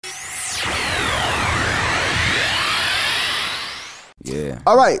Yeah.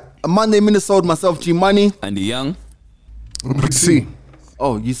 All right. Monday Minisode, myself, G Money. And the young. See.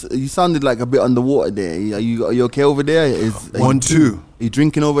 Oh, you sounded like a bit underwater there. Are you okay over there? Are you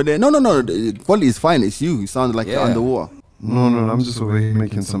drinking over there? No. The quality is fine. It's you. You sounded like you're underwater. No. I'm just over here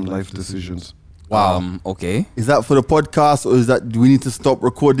making some life decisions. Wow. Okay. Is that for the podcast, or is that do we need to stop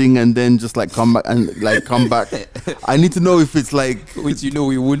recording and then just like come back and like come back? I need to know if it's like, which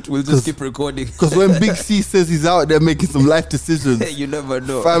we won't. We'll just keep recording. Because when Big C says he's out there making some life decisions, you never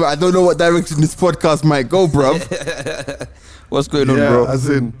know. Fam, I don't know what direction this podcast might go, bro. What's going on, bro? As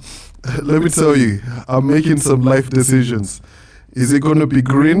in, let me tell you, I'm making some life decisions. Is it gonna be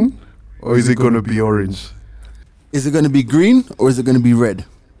green or is it gonna be orange? Is it gonna be green or is it gonna be red?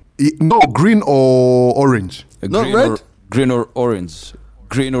 No, green or orange. Not red? Green or orange.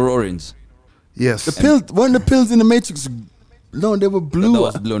 Green or orange. Yes. The pills weren't the pills in the Matrix. No, they were blue. That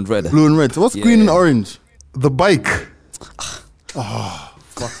was blue and red. Blue and red. So what's green and orange? The bike.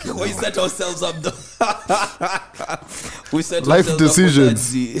 Fuck you. We set ourselves up though. We set Life ourselves decisions.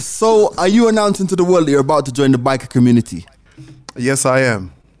 Up for that. So are you announcing to the world that you're about to join the biker community? Yes, I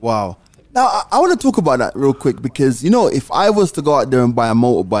am. Wow. Now, I want to talk about that real quick because, if I was to go out there and buy a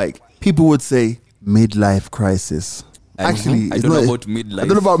motorbike, people would say midlife crisis. Actually, I don't know about midlife. I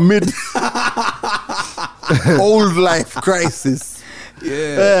don't know about old life crisis.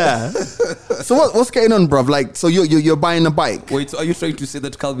 Yeah. So what's going on, bruv? Like, so you're buying a bike? Wait, so are you trying to say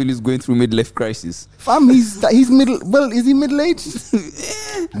that Calvin is going through midlife crisis? Fam, he's middle. Well, is he middle aged?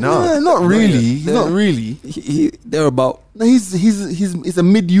 No, not really. He's not really. They're about. No, he's a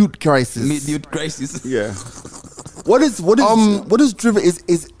mid-youth crisis. Mid-youth crisis. Yeah. What is driven is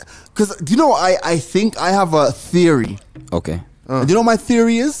because do you know I think I have a theory. Okay. Do you know what my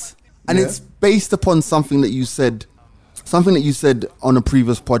theory is? And it's based upon something that you said on a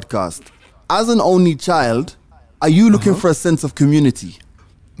previous podcast. As an only child, are you looking for a sense of community?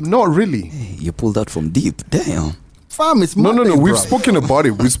 Not really. Hey, you pulled that from deep. Damn. Fam, it's No. Monday, We've bruv. spoken about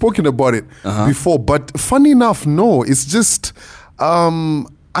it. We've spoken about it before. But funny enough, no. It's just,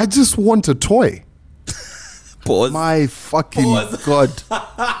 I just want a toy. Pause. My fucking God.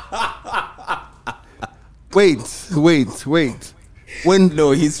 Wait. When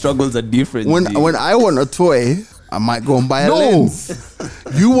No, his struggles are different. when I want a toy, I might go and buy a lens.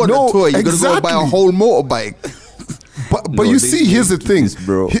 You want a toy, you're gonna go and buy a whole motorbike. But No, you they see, here's the do thing. this,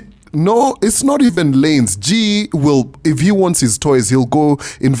 bro. No, it's not even lanes. G will, if he wants his toys, he'll go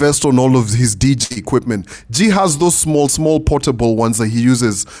invest on all of his DJ equipment. G has those small portable ones that he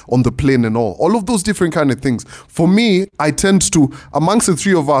uses on the plane and all of those different kind of things. For me, I tend to, amongst the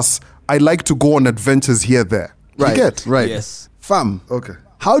three of us, I like to go on adventures here, there. Right, You get? right. Yes. Fam, Okay.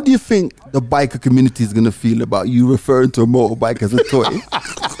 how do you think the biker community is gonna feel about you referring to a motorbike as a toy?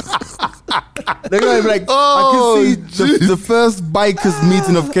 They're gonna be like, I can see the first bikers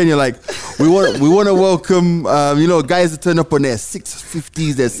meeting of Kenya. Like, we want to welcome, guys that turn up on their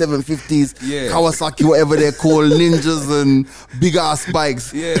 650s, their 750s, Kawasaki, whatever they're called, ninjas and big ass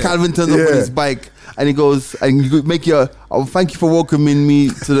bikes. Yeah. Calvin turns up on his bike and he goes, and you make thank you for welcoming me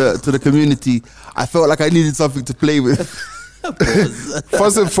to the community. I felt like I needed something to play with.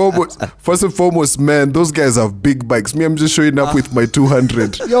 First and foremost, man, those guys have big bikes. Me, I'm just showing up with my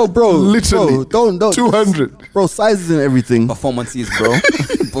 200. Yo, bro, Literally, don't 200. Bro, sizes and everything. Performances, bro.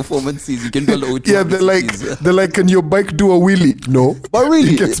 Performances. You can do a lot. Yeah, they're like, can your bike do a wheelie? No, But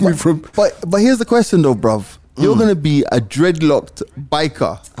really, it gets me from. But here's the question though, bruv. You're gonna be a dreadlocked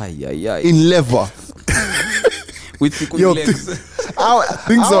biker in leather. With pickle Yo, legs.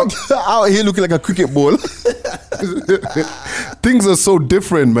 Out here looking like a cricket ball. Things are so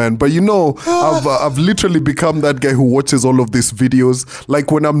different, man. But I've literally become that guy who watches all of these videos.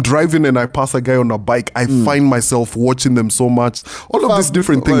 Like when I'm driving and I pass a guy on a bike, I find myself watching them so much. All of these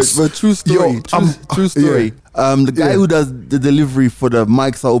different things. But true story. True story. Yeah. The guy who does the delivery for the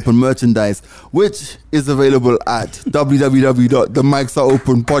Mics Are Open merchandise, which is available at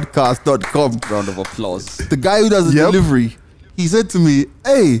www.themicsareopenpodcast.com. Round of applause. The guy who does the delivery, he said to me,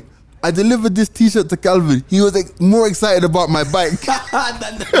 "Hey, I delivered this t-shirt to Calvin." He was like more excited about my bike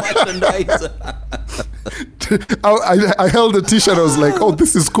Than the merchandise. I held a t-shirt. I was like, oh,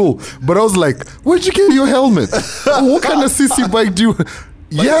 this is cool. But I was like, where'd you get your helmet? What kind of CC bike do you...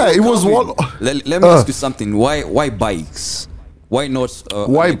 Yeah, it was one... Let me ask you something. Why bikes? Why not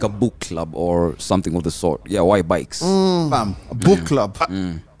like a book club or something of the sort? Yeah, why bikes? Fam, a book club.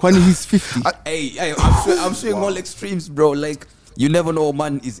 When he's 50. Hey, I'm showing all extremes, bro. Like, you never know what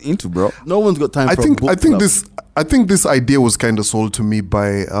man is into, bro. No one's got time for a book I think club. I think this idea was kind of sold to me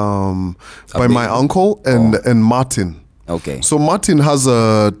by my uncle and Martin. Okay. So Martin has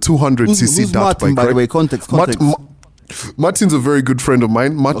a 200cc Who's dirt Martin, bike, by the right? way? Context. Martin's a very good friend of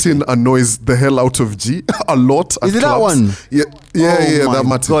mine. Martin annoys the hell out of G a lot. Is it clubs. that one? Yeah, my that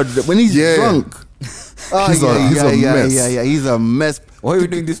Martin. God, when he's drunk. He's a mess. Yeah, he's a mess. Why are you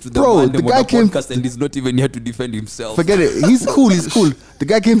doing this to the Bro, man the on guy the came- podcast and he's not even here to defend himself? Forget it. He's cool. The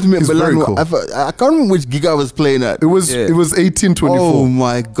guy came to me at He's very Milano. cool. I can't remember which gig I was playing at. It was 1824. Oh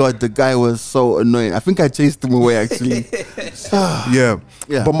my God, the guy was so annoying. I think I chased him away actually. Yeah.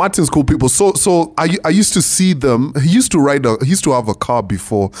 But Martin's cool people. So I used to see them. He used to have a car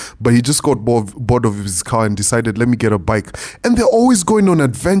before, but he just got bored of his car and decided, let me get a bike. And they're always going on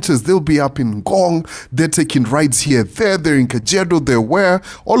adventures. They'll be up in Gong. They're taking rides here, there. They're in Kajedo. They're where?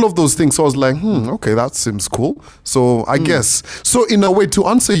 All of those things. So I was like, okay, that seems cool. So I guess. So in a way, to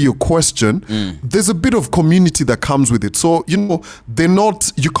answer your question, there's a bit of community that comes with it. So,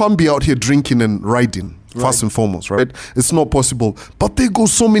 you can't be out here drinking and riding. First and foremost, right? It's not possible. But they go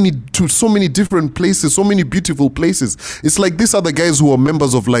to so many different places, so many beautiful places. It's like these are the guys who are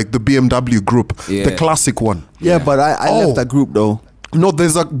members of like the BMW group, the classic one. Yeah, but I left that group though. No,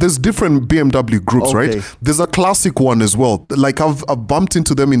 there's different BMW groups, right? There's a classic one as well. Like I've bumped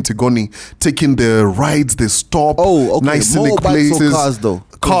into them in Tigoni, taking their rides, they stop. Oh, okay. Nice scenic Motorbikes places. or cars though?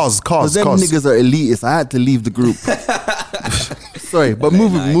 Cars. Them niggas are elitist. I had to leave the group. Sorry, but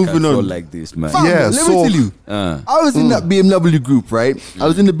moving on. Like this, man. Fam, Yeah, let so- me tell you. I was in that BMW group, right? I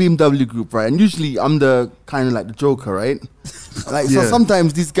was in the BMW group, right? And usually I'm the kind of like the joker, right? Like so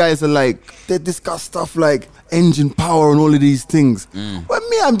sometimes these guys are like they discuss stuff like engine power and all of these things. But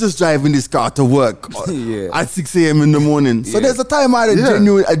me, I'm just driving this car to work at 6 a.m. in the morning. So there's a time I had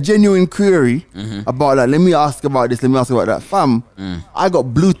a genuine query about that. Let me ask about this. Let me ask about that. Fam, I got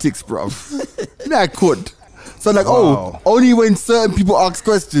blue ticks, bro. I could. So like, only when certain people ask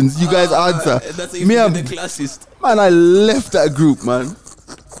questions, you guys answer. That's Me, even the classist. man, I left that group, man.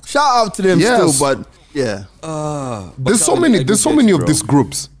 Shout out to them Yes. still, but yeah. There's so many of these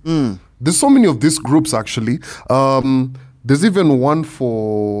groups. There's so many of these groups actually. There's even one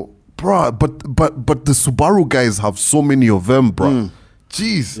for bruh, but the Subaru guys have so many of them, bruh.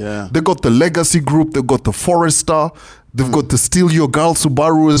 Jeez. Yeah. They got the Legacy group, they got the Forester, they've got the Steal Your Girl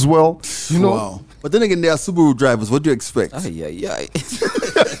Subaru as well. You know? Wow. But then again, they are Subaru drivers. What do you expect?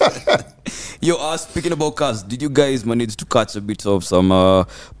 Yo, speaking about cars, did you guys manage to catch a bit of some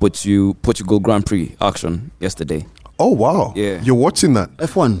Portugal Grand Prix action yesterday? Oh wow. Yeah. You're watching that.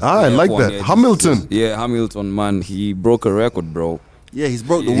 F1. I like F1, that. yeah, Hamilton. Hamilton, man, he broke a record, bro. Yeah, he's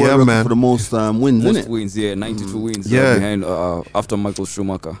broke the Yeah, world record man. for the most wins, Most isn't it? wins, 92 wins Yeah. behind after Michael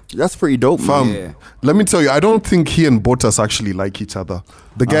Schumacher. That's pretty dope, man. Yeah. Let me tell you, I don't think he and Bottas actually like each other.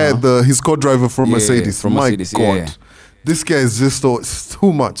 The guy, his co-driver from Yeah, Mercedes. from My Mercedes, God. yeah. This guy is just it's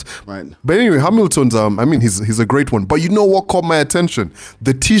too much. Right. But anyway, Hamilton's, he's a great one. But you know what caught my attention?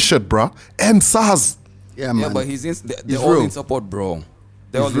 The t-shirt, bruh. And Saz. Yeah, man. Yeah, but they're He's all real. in support, bro.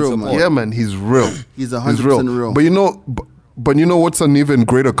 They're all He's in real, support. man. Yeah, man, he's real. He's 100% real. But you know what's an even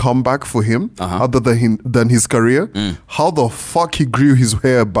greater comeback for him other than his career? How the fuck he grew his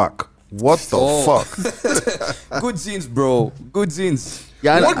hair back. What the fuck? Good genes, bro. Good genes.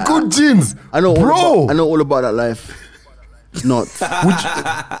 Yeah, What good genes? I know, bro. I know all about that life. Not.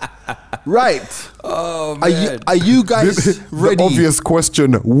 Right. Oh, man. Are you guys ready? The obvious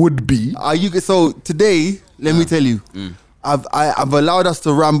question would be, Are you so today? Let me tell you, I've allowed us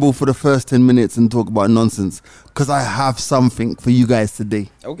to ramble for the first 10 minutes and talk about nonsense because I have something for you guys today.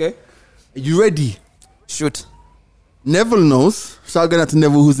 Okay. Are you ready? Shoot. Neville knows. Shout out to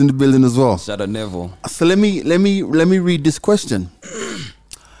Neville who's in the building as well. Shout out Neville. So let me read this question.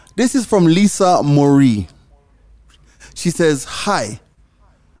 This is from Lisa Mori. She says, "Hi,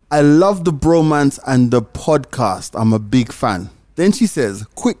 I love the bromance and the podcast. I'm a big fan." Then she says,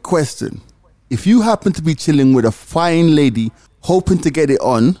 "Quick question. If you happen to be chilling with a fine lady, hoping to get it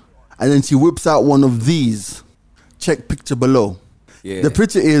on, and then she whips out one of these, check picture below. Yeah. The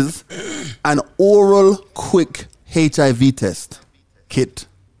picture is an oral quick HIV test kit.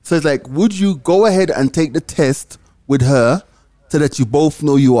 So it's like, would you go ahead and take the test with her so that you both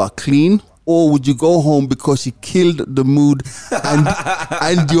know you are clean? Or would you go home because she killed the mood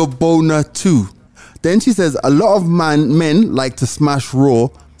and your boner too?" Then she says, "A lot of men like to smash raw,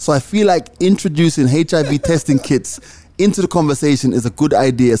 so I feel like introducing HIV testing kits into the conversation is a good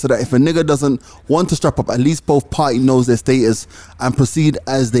idea so that if a nigga doesn't want to strap up, at least both parties knows their status and proceed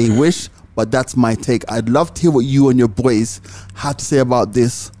as they wish. But that's my take. I'd love to hear what you and your boys have to say about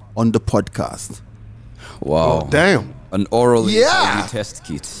this on the podcast." Wow. damn. An oral Yeah. HIV test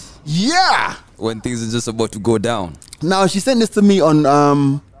kit. Yeah. When things are just about to go down. Now she sent this to me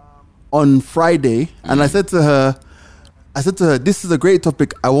on Friday, and I said to her, "This is a great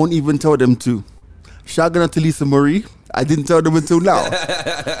topic. I won't even tell them to." Shout out to Lisa Marie. I didn't tell them until now.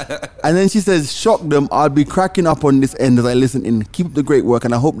 And then she says, shock them. I'll be cracking up on this end as I listen in. Keep up the great work.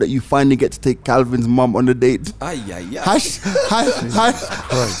 And I hope that you finally get to take Calvin's mum on the date.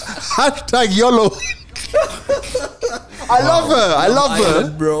 Hashtag YOLO. I love her,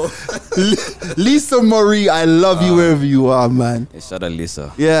 bro. Lisa Marie, I love you wherever you are, man. Shout out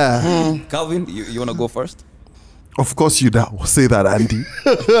Lisa. Yeah. Calvin, you want to go first? Of course you say that, Andy.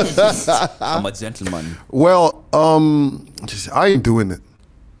 I'm a gentleman. Well, I ain't doing it.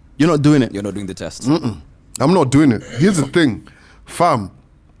 You're not doing it? You're not doing the test? I'm not doing it. Here's the thing. Fam,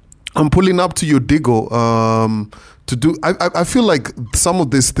 I'm pulling up to your Digo to do... I feel like some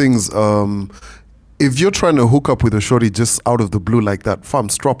of these things... if you're trying to hook up with a shorty just out of the blue like that, fam,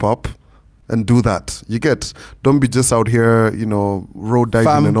 strap up and do that. You get, don't be just out here, road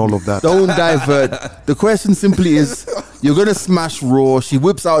diving and all of that. Don't divert. The question simply is, you're going to smash Raw. She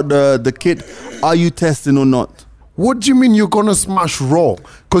whips out the kit. Are you testing or not? What do you mean you're going to smash Raw?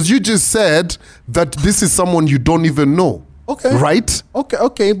 Because you just said that this is someone you don't even know. Okay. Right?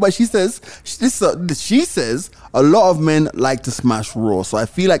 Okay. But she says a lot of men like to smash Raw. So I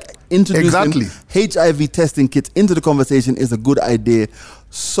feel like introducing HIV testing kits into the conversation is a good idea,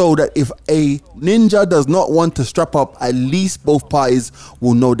 so that if a ninja does not want to strap up, at least both parties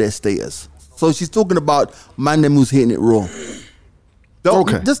will know their status. So she's talking about man them who's hitting it raw.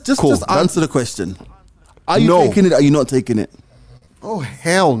 Just answer the question. Are you taking it? Are you not taking it? Oh,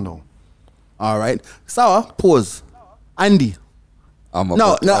 hell no. All right. Sarah, pause. Andy. And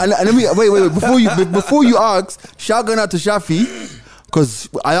let me wait. Before you ask, shout going out to Shafi, because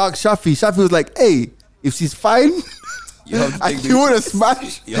I asked Shafi. Shafi was like, "Hey, if she's fine, and you want to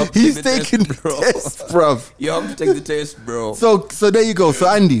smash, he's taking the test, bruv. You have to take the test, bro." So there you go. So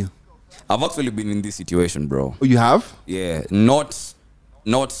Andy, I've actually been in this situation, bro. Oh, you have? Yeah, not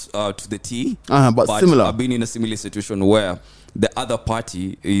to the T, but similar. I've been in a similar situation where the other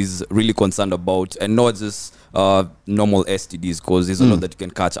party is really concerned about, and not just normal STDs, because there's a lot that you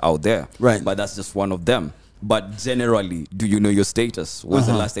can catch out there. Right. But that's just one of them. But generally, do you know your status? When's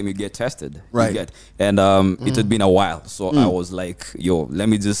the last time you get tested? Right. And it had been a while. So I was like, yo, let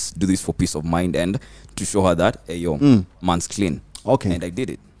me just do this for peace of mind and to show her that, hey, yo, man's clean. Okay. And I did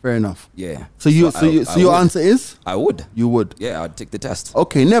it. Fair enough. Yeah. So your answer is? I would. You would? Yeah, I'd take the test.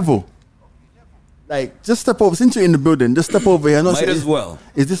 Okay, Neville. Like, just step over. Since you're in the building, just step over here. Might as well.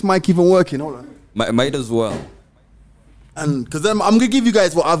 Is this mic even working? Hold on. Might as well. And because I'm going to give you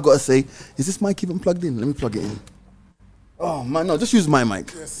guys what I've got to say. Is this mic even plugged in? Let me plug it in. Oh, man, no, just use my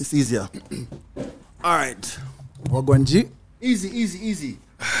mic. Yes. It's easier. All right. Wagwanji. Easy.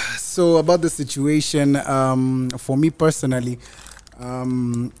 So about the situation, for me personally,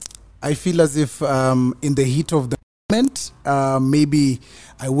 I feel as if in the heat of the moment, maybe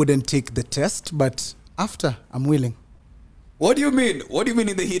I wouldn't take the test, but after, I'm willing. What do you mean? What do you mean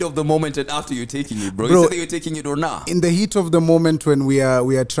in the heat of the moment and after you're taking it, bro? Bro, you said that you're taking it or not? In the heat of the moment when we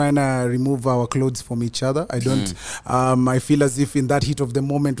are trying to remove our clothes from each other, I don't. I feel as if in that heat of the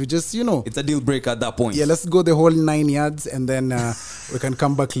moment we just, it's a deal breaker at that point. Yeah, let's go the whole 9 yards and then we can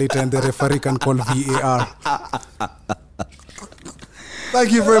come back later and the referee can call VAR.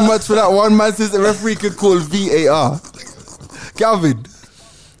 Thank you very much for that one, man. Says the referee could call VAR. Calvin.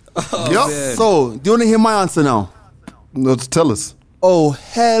 Yep. So, do you want to hear my answer now? No, tell us. Oh,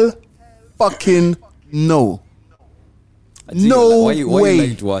 hell fucking no. Why way. you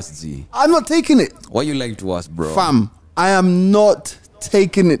lying to us, G? I'm not taking it. Why you lying to us, bro? Fam, I am not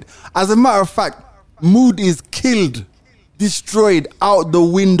taking it. As a matter of fact, mood is killed, destroyed, out the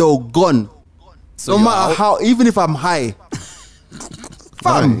window, gone. So no matter how, even if I'm high.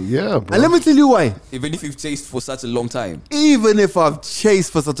 Fam. Yeah, bro. And let me tell you why. Even if you've chased for such a long time. Even if I've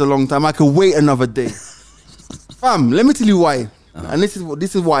chased for such a long time, I could wait another day. Fam, let me tell you why. And this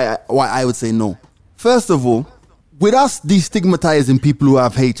is why I would say no. First of all, with us destigmatizing people who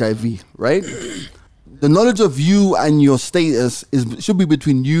have HIV, right? The knowledge of you and your status should be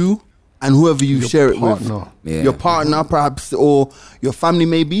between you and whoever you share it with. Yeah. Your partner, perhaps, or your family,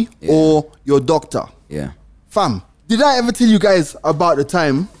 maybe, or your doctor. Yeah. Fam, did I ever tell you guys about the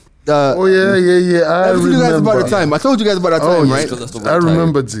time? Yeah. I told you guys about the time. I told you guys about that time, right? I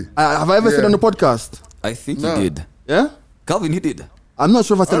remember, G. Have I ever said on the podcast? I think you did. Yeah? Calvin, you did. I'm not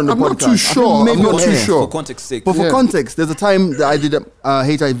sure if I said on the podcast. I'm not too sure. Maybe I'm not too air. sure. For context sake. But for context, there's a time that I did a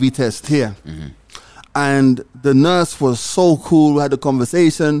HIV test here. And the nurse was so cool. We had a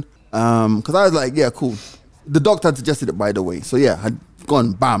conversation. Because I was like, yeah, cool. The doctor had suggested it, by the way. So yeah, had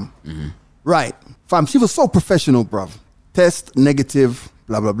gone, bam. Right. Fam, she was so professional, bruv. Test negative,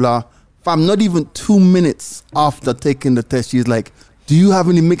 blah, blah, blah. Fam, not even 2 minutes after taking the test, she's like, do you have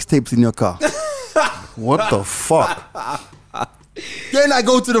any mixtapes in your car? What the fuck? Then I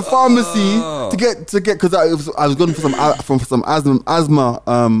go to the pharmacy to get because I was going for some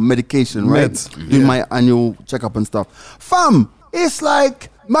asthma medication, right? Meds. Doing my annual checkup and stuff. Fam, it's like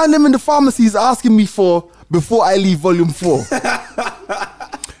man, them in the pharmacy is asking me for before I leave volume 4.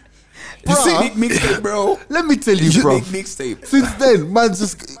 You see big mixtape, bro. Let me tell you, bro. Big mixtape. Since then, man,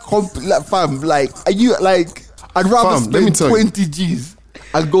 just like, fam, like, are you like? I'd rather Fam, let me spend tell you. 20 G's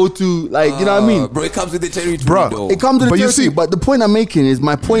and go to like, you know what I mean? Bro, it comes with the territory, Bruh. though. It comes to the But you territory, see- but the point I'm making is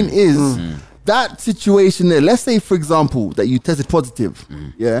my point is that situation there. Let's say, for example, that you tested positive.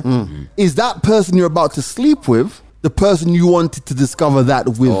 Yeah, is that person you're about to sleep with the person you wanted to discover that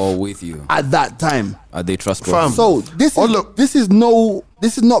with Oh, with you. at that time? Are they trustworthy? Fam. So this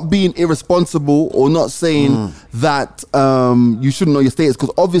is not being irresponsible or not saying that you shouldn't know your status,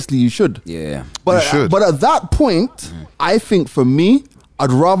 because obviously you should. Yeah. But You should. but at that point, I think for me,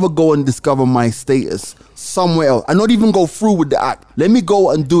 I'd rather go and discover my status somewhere else and not even go through with the act. Let me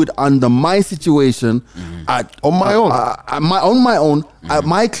go and do it under my situation On my own. on my own at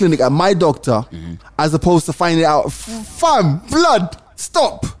my clinic, at my doctor, as opposed to finding out. Fam, blood,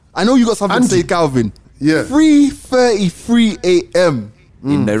 stop. I know you got something to Andy. say, Calvin. Yeah. 3:33 a.m.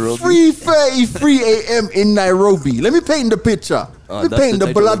 In Nairobi. 3:33 a.m. in Nairobi. Let me paint the picture. Let me that's paint the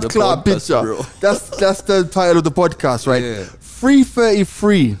the title blood of the clot podcast, picture. bro. That's the title of the podcast, right? Yeah.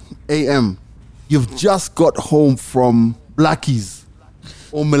 3:33 a.m. You've just got home from Blackies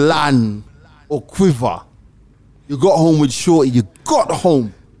or Milan or Quiver. You got home with Shorty. You got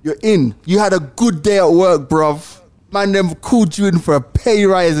home. You're in. You had a good day at work, bruv. Man, them called you in for a pay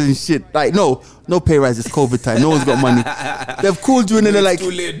rise and shit. Like, no pay rise. It's COVID time. No one's got money. They've called you in and It's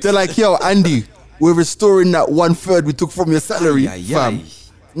too late. they're like, yo, Andy, we're restoring that 1/3 we took from your salary, Ay, ay, fam. ay.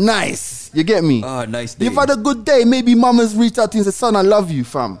 Nice. You get me? Ah, nice day. You've had a good day. Maybe mama's reached out to you and said, son, I love you,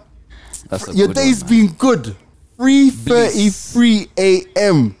 fam. That's a Your good day's one, man. been good. 3:33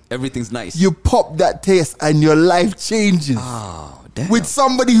 a.m. Everything's nice. You pop that taste and your life changes Oh, damn. with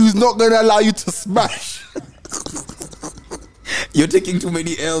somebody who's not going to allow you to smash. You're taking too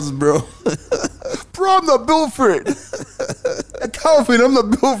many L's, bro. Bro, I'm not built for it. Calvin, I'm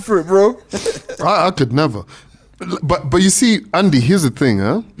not built for it, bro. I could never. But you see, Andy, here's the thing,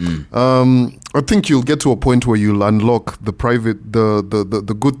 huh? I think you'll get to a point where you'll unlock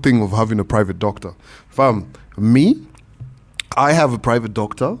the good thing of having a private doctor. Fam, me, I have a private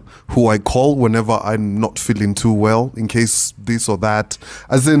doctor who I call whenever I'm not feeling too well, in case this or that.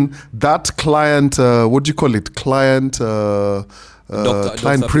 As in that client, what do you call it? Client Doctor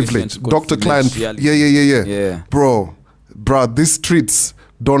privilege. patient Doctor client. confidentiality. Yeah. Yeah. Bro, these streets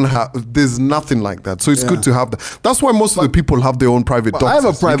don't have, there's nothing like that. So it's good to have that. That's why most of the people have their own private doctors. I have a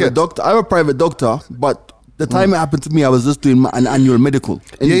You private get? doctor. I have a private doctor, but the time it happened to me, I was just doing an annual medical.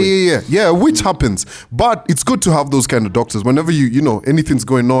 Anyway. Yeah, which happens. But it's good to have those kind of doctors. Whenever you know, anything's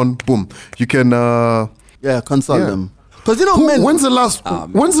going on, boom, you can, Yeah, consult Yeah. them. Because you know, men. when's the last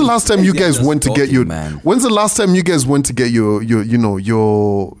time you They're guys just went to get talking, your man. when's the last time you guys went to get your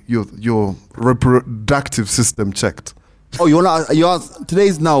reproductive system checked? Oh, you ask?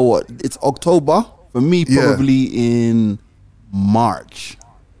 Today's now what? It's October. For me, Yeah. probably in March.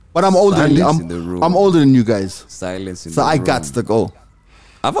 But I'm older. Silence in the room. I'm older than you guys, Silence in so the I room. got to go.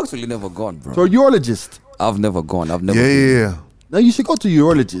 I've actually never gone, bro. So a urologist. I've never gone. I've never. Yeah, been. yeah. No, you should go to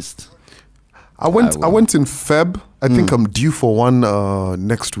urologist. I went will. in Feb. I think I'm due for one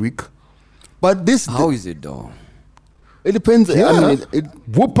next week. But this, How is it though? it depends. I Yeah. mean, it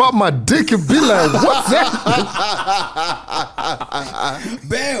Whoop up my dick and be like, what's that?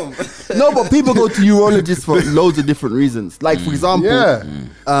 Bam. no, but people go to urologists for loads of different reasons. Like, for example,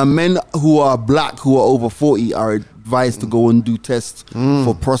 Yeah. men who are black who are over 40 are advised to go and do tests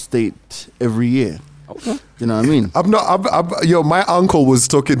for prostate every year. Okay. You know what I mean? Yo, my uncle was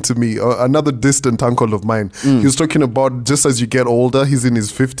talking to me, another distant uncle of mine. He was talking about just as you get older, he's in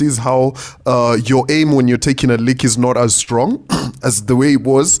his 50s, how your aim when you're taking a lick is not as strong as the way it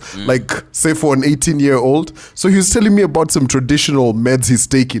was, like, say, for an 18-year-old. So he was telling me about some traditional meds he's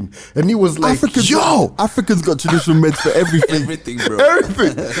taking. And he was like, Africans got traditional meds for everything. Everything, bro.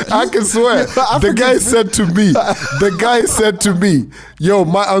 everything. I can swear. The guy said to me, yo,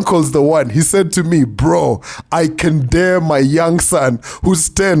 my uncle's the one. He said to me, bro, I can dare my young son who's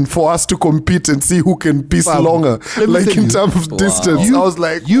 10 for us to compete and see who can piece Fam, longer. let me Like tell in you. terms of distance. I was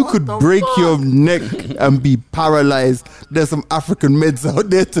like, You could break your neck and be paralyzed. There's some African meds out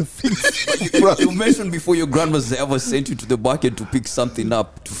there to fix. Bro. You mentioned before your grandmother ever sent you to the market to pick something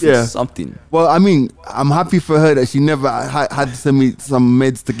up to fix Yeah. something. Well, I mean, I'm happy for her that she never had to send me some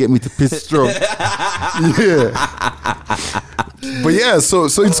meds to get me to piss strong. yeah. But yeah, so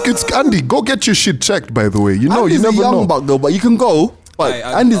it's Andy. Go get your shit checked. By the way, you know, Andy's you never a young know. buck though, but you can go. But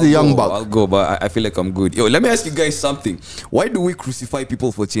Andy's I'll a young go, buck. I'll go, but I feel like I'm good. Yo, let me ask you guys something. Why do we crucify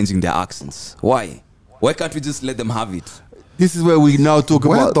people for changing their accents? Why? Why can't we just let them have it? This is where we now talk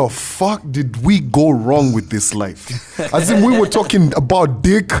Where about. the fuck did we go wrong with this life? As in, we were talking about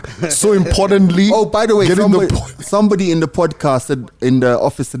dick so importantly. Oh, by the way, getting somebody in the podcast said, in the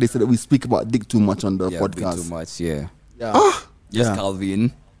office today, said that we speak about dick too much on the Yeah, podcast. too much, yeah. Yeah. Yes, Yeah.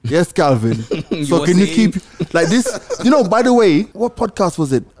 Calvin. Yes, Calvin. So were can you saying- keep like this? You know, by the way, what podcast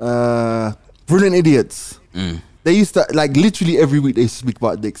was it? Brilliant Idiots. They used to like literally every week they speak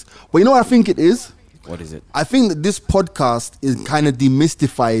about dicks. But you know what I think it is? What is it? I think that this podcast is kind of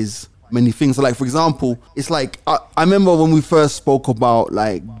demystifies many things. So like for example, it's like I remember when we first spoke about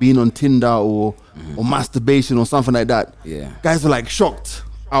like being on Tinder or masturbation or something like that. Yeah. Guys were like shocked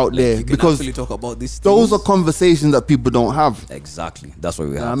out there You can because actually talk about this. those are conversations that people don't have. Exactly. That's what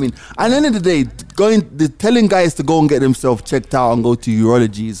we You know have. what I mean, at the end of the day, telling guys to go and get themselves checked out and go to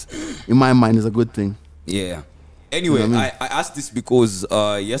urologies, in my mind, is a good thing. Yeah. Anyway, You know what I asked this because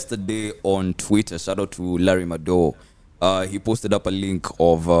yesterday on Twitter, shout out to Larry Mado, he posted up a link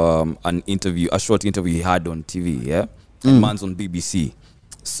of an interview, a short interview he had on TV, yeah? And man's on BBC.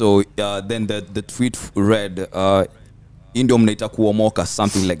 So then the tweet read, Indominator Kuomoka,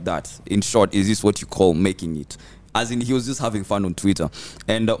 something like that. In short, is this what you call making it? As in, he was just having fun on Twitter.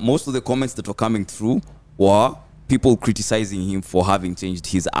 And most of the comments that were coming through were people criticizing him for having changed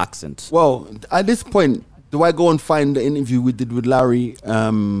his accent. Well, at this point, do I go and find the interview we did with Larry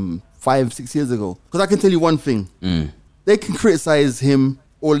 5-6 years ago? Because I can tell you one thing. They can criticize him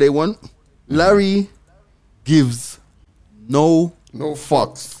all they want. Larry gives no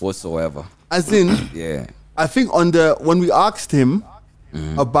fucks. Whatsoever. As in, Yeah. I think when we asked him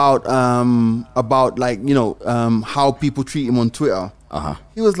about like, you know, how people treat him on Twitter,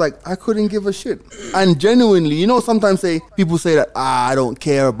 he was like, I couldn't give a shit. And genuinely, you know, sometimes people say that I don't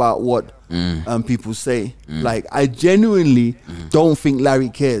care about what people say. Like, I genuinely don't think Larry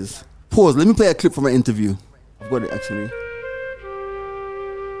cares. Pause. Let me play a clip from an interview. I've got it actually.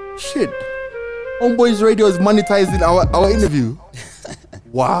 Shit. Homeboys Radio is monetizing our interview.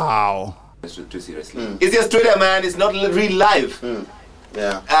 Wow. Too seriously. It's just Twitter, man. It's not real life.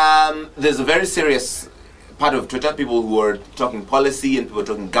 Yeah. There's a very serious part of Twitter. People who are talking policy and people are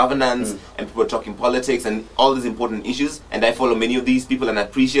talking governance and people are talking politics and all these important issues. And I follow many of these people and I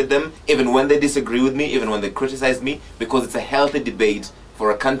appreciate them, even when they disagree with me, even when they criticize me, because it's a healthy debate for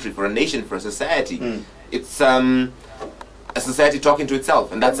a country, for a nation, for a society. It's a society talking to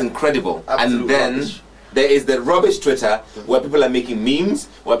itself, and that's incredible. Absolute and then rubbish. there is the rubbish Twitter where people are making memes,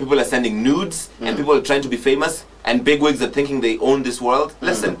 where people are sending nudes, and people are trying to be famous, and bigwigs are thinking they own this world.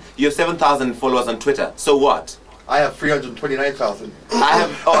 Listen, you have 7,000 followers on Twitter. So what? I have 329,000. I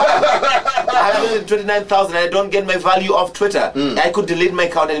have 129,000 and I don't get my value off Twitter. I could delete my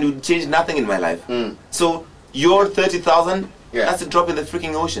account and it would change nothing in my life. So your 30,000, that's a drop in the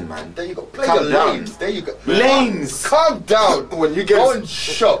freaking ocean, man. There you go. Play Calm your down. lanes. There you go. Lanes. Calm down. When you get Go and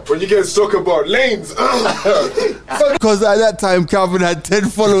shop. when you get stuck about lanes, Because at that time, Calvin had 10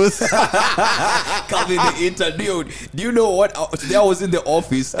 followers. Calvin the intern, dude. Do you know what? Today I was in the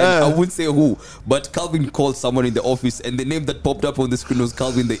office, and I wouldn't say who, but Calvin called someone in the office, and the name that popped up on the screen was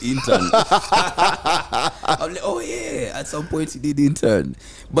Calvin the intern. I'm like, oh yeah, at some point he did intern.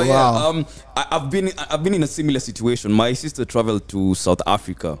 But Wow. yeah, I've been in a similar situation. My sister traveled to South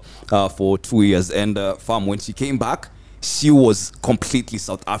Africa for 2 years, and when she came back, she was completely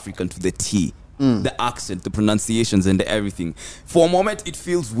South African to the T. The accent, the pronunciations, and the everything. For a moment, it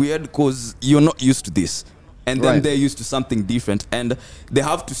feels weird because you're not used to this. And then Right. they're used to something different, and they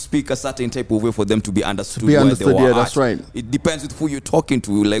have to speak a certain type of way for them to be understood. be where understood, they were yeah, that's at. right. It depends with who you're talking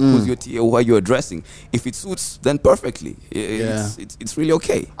to, like who's your TA, who are you addressing. If it suits, then perfectly. It's really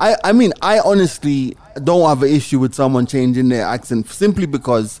okay. I mean, I honestly don't have an issue with someone changing their accent simply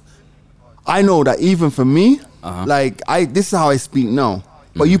because I know that even for me, like this is how I speak now.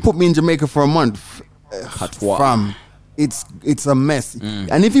 But you put me in Jamaica for a month, Patois. fam, it's a mess.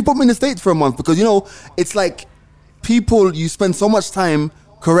 And if you put me in the States for a month, because you know, it's like people, you spend so much time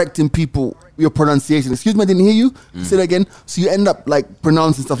correcting people your pronunciation. Excuse me, I didn't hear you. Say that again. So you end up like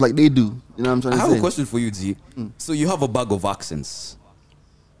pronouncing stuff like they do. You know what I'm trying I to have say? a question for you, G. So you have a bag of accents.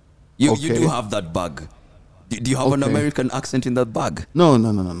 You Okay. do have that bag. Do you have an Okay. American accent in that bag? No.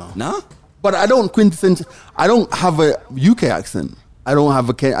 Nah? But I don't I don't have a UK accent. I don't have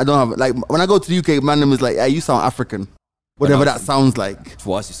like when I go to the UK, my name is like, hey, you sound African. whatever that sounds like.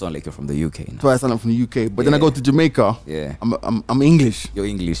 For us, you sound like you're from the UK. Now. So I sound like from the UK, but then I go to Jamaica. Yeah. I'm English. You're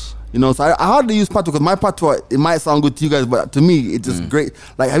English. You know, so I hardly use patois because my patois, it might sound good to you guys, but to me, it's just great.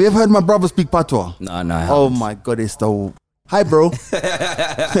 Like, have you ever heard my brother speak patois? No, I Oh haven't. my God, it's the... Hi, bro.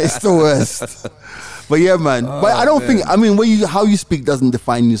 It's the worst. But yeah, man. But I don't think, I mean, how you speak doesn't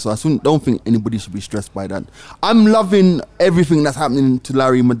define you, so I don't think anybody should be stressed by that. I'm loving everything that's happening to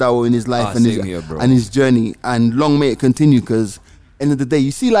Larry Madawo in his life and his journey. And long may it continue, because end of the day,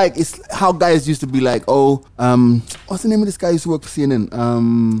 you see, like, it's how guys used to be like, what's the name of this guy who used to work for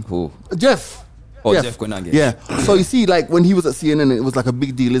CNN? Who? Jeff. Oh, Jeff Konange. Yeah. So you see, like, when he was at CNN, it was like a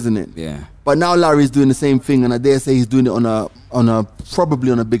big deal, isn't it? Yeah. But now Larry's doing the same thing, and I dare say he's doing it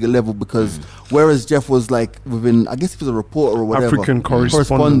probably on a bigger level, because whereas Jeff was like within, I guess he was a reporter or whatever, African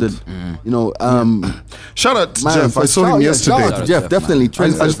correspondent. You know, shout out to man, Jeff. I saw him yesterday. Shout out to Jeff, definitely.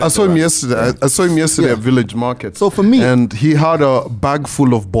 I saw him yesterday. I saw him yesterday at Village Market. So for me, and he had a bag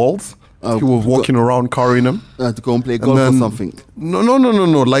full of balls. He was walking around carrying them to go and play golf or something. No.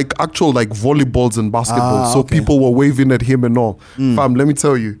 Like actual like volleyballs and basketballs. So people were waving at him and all. Fam, let me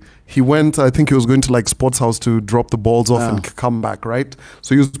tell you. He went, I think he was going to like Sports House to drop the balls off and come back, right?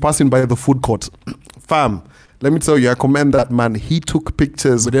 So he was passing by the food court. Fam, let me tell you, I commend that man. He took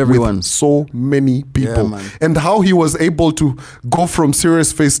pictures with everyone. With so many people. Yeah, and how he was able to go from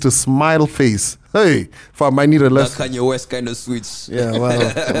serious face to smile face. Hey, fam, I need a lesson. That Kanye West kind of switch. Yeah,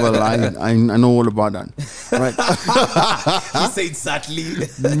 well, I know all about that. Right? He said sadly.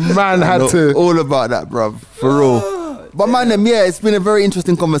 Man had to. All about that, bruv. For real. But man, it's been a very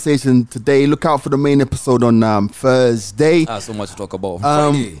interesting conversation today. Look out for the main episode on Thursday. So much to talk about.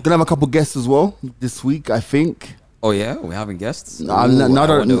 Gonna have a couple guests as well this week, I think. Oh yeah, we're having guests. Now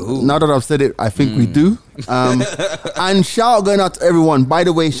that I've said it, I think we do. And shout going out to everyone. By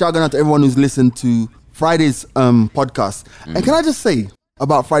the way, shout going out to everyone who's listened to Friday's podcast. And can I just say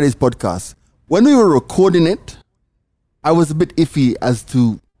about Friday's podcast? When we were recording it, I was a bit iffy as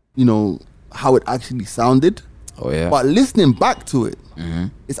to how it actually sounded. Oh yeah. But listening back to it,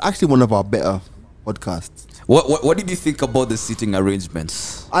 it's actually one of our better podcasts. What did you think about the seating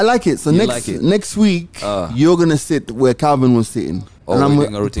arrangements? I like it. So next week, you're gonna sit where Calvin was sitting. Oh, and I'm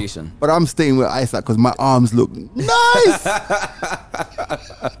doing a rotation. But I'm staying where I sat because my arms look nice.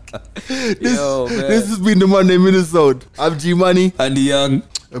 This has been the Monday Minisode. I'm G Money and the Young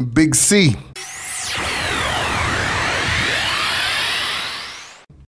and Big C.